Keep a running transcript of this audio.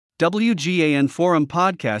WGAN Forum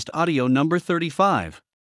Podcast Audio Number 35.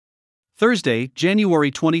 Thursday,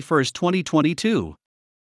 January 21, 2022.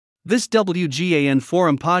 This WGAN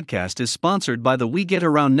Forum podcast is sponsored by the We Get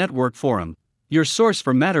Around Network Forum, your source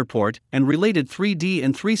for Matterport and related 3D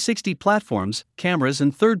and 360 platforms, cameras,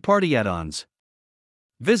 and third-party add-ons.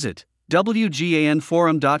 Visit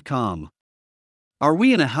WGANforum.com. Are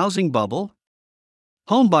we in a housing bubble?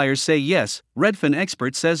 Homebuyers say yes, Redfin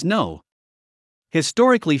expert says no.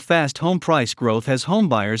 Historically fast home price growth has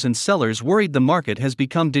homebuyers and sellers worried the market has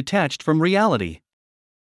become detached from reality.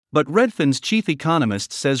 But Redfin's chief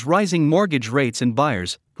economist says rising mortgage rates and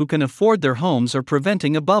buyers who can afford their homes are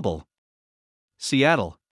preventing a bubble.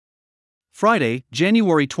 Seattle. Friday,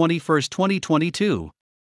 January 21, 2022.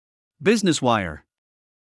 Business Wire.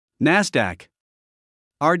 NASDAQ.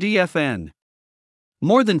 RDFN.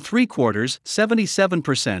 More than three-quarters,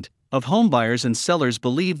 77%, of homebuyers and sellers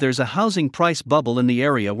believe there's a housing price bubble in the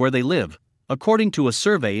area where they live, according to a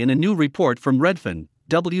survey in a new report from Redfin,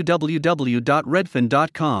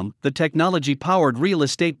 www.redfin.com, the technology-powered real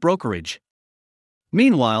estate brokerage.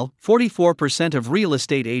 Meanwhile, 44% of real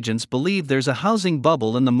estate agents believe there's a housing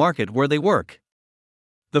bubble in the market where they work.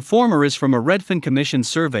 The former is from a Redfin commissioned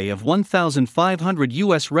survey of 1,500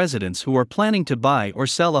 U.S. residents who are planning to buy or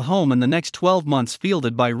sell a home in the next 12 months,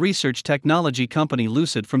 fielded by research technology company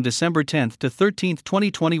Lucid from December 10 to 13,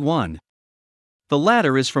 2021. The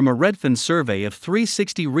latter is from a Redfin survey of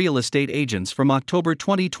 360 real estate agents from October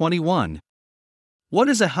 2021. What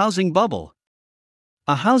is a housing bubble?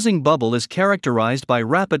 A housing bubble is characterized by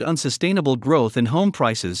rapid unsustainable growth in home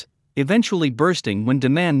prices, eventually bursting when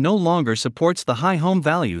demand no longer supports the high home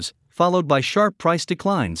values, followed by sharp price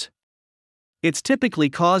declines. It's typically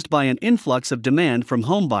caused by an influx of demand from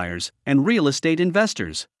homebuyers and real estate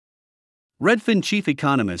investors. Redfin chief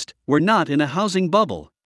economist, "We're not in a housing bubble.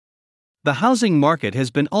 The housing market has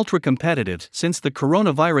been ultra-competitive since the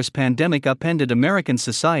coronavirus pandemic upended American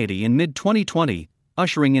society in mid-2020,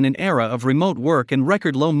 ushering in an era of remote work and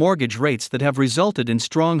record-low mortgage rates that have resulted in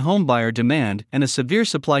strong homebuyer demand and a severe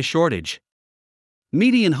supply shortage.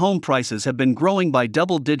 Median home prices have been growing by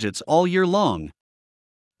double digits all year long.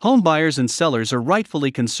 Homebuyers and sellers are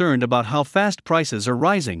rightfully concerned about how fast prices are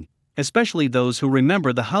rising, especially those who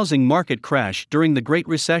remember the housing market crash during the Great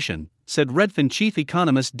Recession," said Redfin chief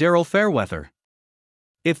economist Daryl Fairweather.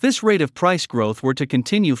 "If this rate of price growth were to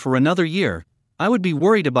continue for another year, I would be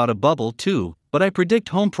worried about a bubble too, but I predict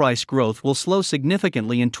home price growth will slow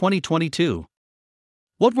significantly in 2022.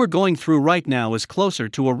 What we're going through right now is closer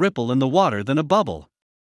to a ripple in the water than a bubble.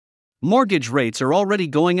 Mortgage rates are already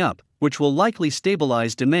going up, which will likely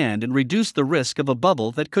stabilize demand and reduce the risk of a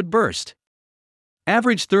bubble that could burst.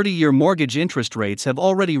 Average 30-year mortgage interest rates have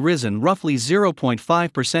already risen roughly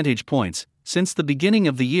 0.5 percentage points since the beginning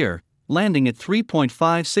of the year, landing at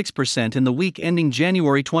 3.56% in the week ending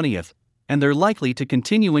January 20th, and they're likely to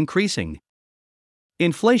continue increasing.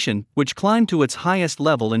 Inflation, which climbed to its highest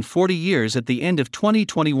level in 40 years at the end of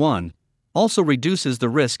 2021, also reduces the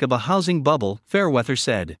risk of a housing bubble," Fairweather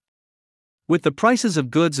said. "With the prices of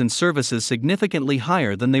goods and services significantly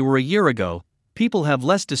higher than they were a year ago, people have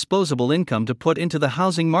less disposable income to put into the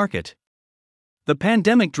housing market. The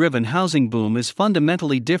pandemic-driven housing boom is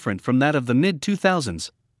fundamentally different from that of the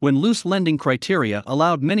mid-2000s, when loose lending criteria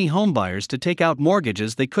allowed many homebuyers to take out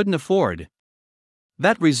mortgages they couldn't afford.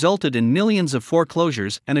 That resulted in millions of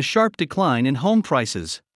foreclosures and a sharp decline in home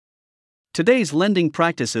prices. Today's lending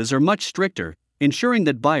practices are much stricter, ensuring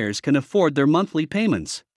that buyers can afford their monthly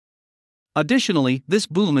payments. Additionally, this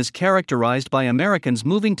boom is characterized by Americans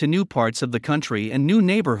moving to new parts of the country and new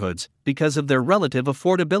neighborhoods because of their relative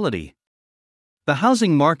affordability. The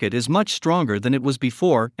housing market is much stronger than it was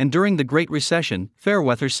before and during the Great Recession,"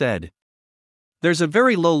 Fairweather said. "There's a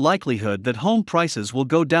very low likelihood that home prices will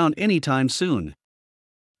go down anytime soon."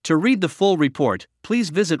 To read the full report, please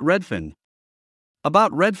visit Redfin.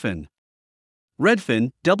 About Redfin. Redfin,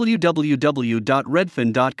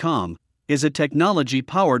 www.redfin.com, is a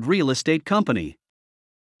technology-powered real estate company.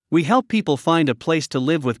 We help people find a place to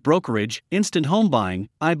live with brokerage, instant home buying,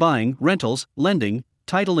 iBuying, rentals, lending,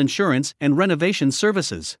 title insurance, and renovation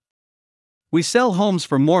services. We sell homes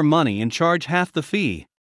for more money and charge half the fee.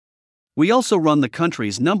 We also run the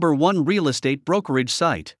country's #1 real estate brokerage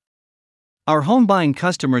site. Our home buying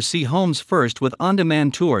customers see homes first with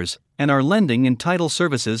on-demand tours, and our lending and title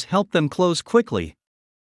services help them close quickly.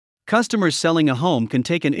 Customers selling a home can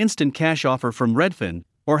take an instant cash offer from Redfin,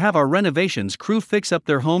 or have our renovations crew fix up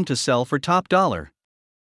their home to sell for top dollar.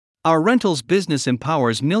 Our rentals business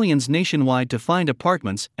empowers millions nationwide to find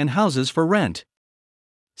apartments and houses for rent.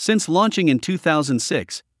 Since launching in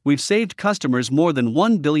 2006, we've saved customers more than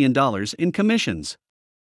 $1 billion in commissions.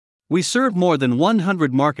 We serve more than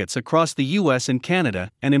 100 markets across the US and Canada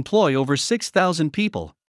and employ over 6,000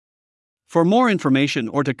 people. For more information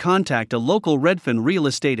or to contact a local Redfin real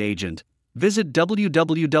estate agent, visit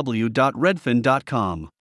www.redfin.com.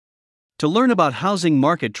 To learn about housing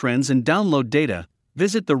market trends and download data,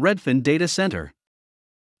 visit the Redfin Data Center.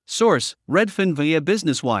 Source: Redfin via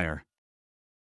BusinessWire.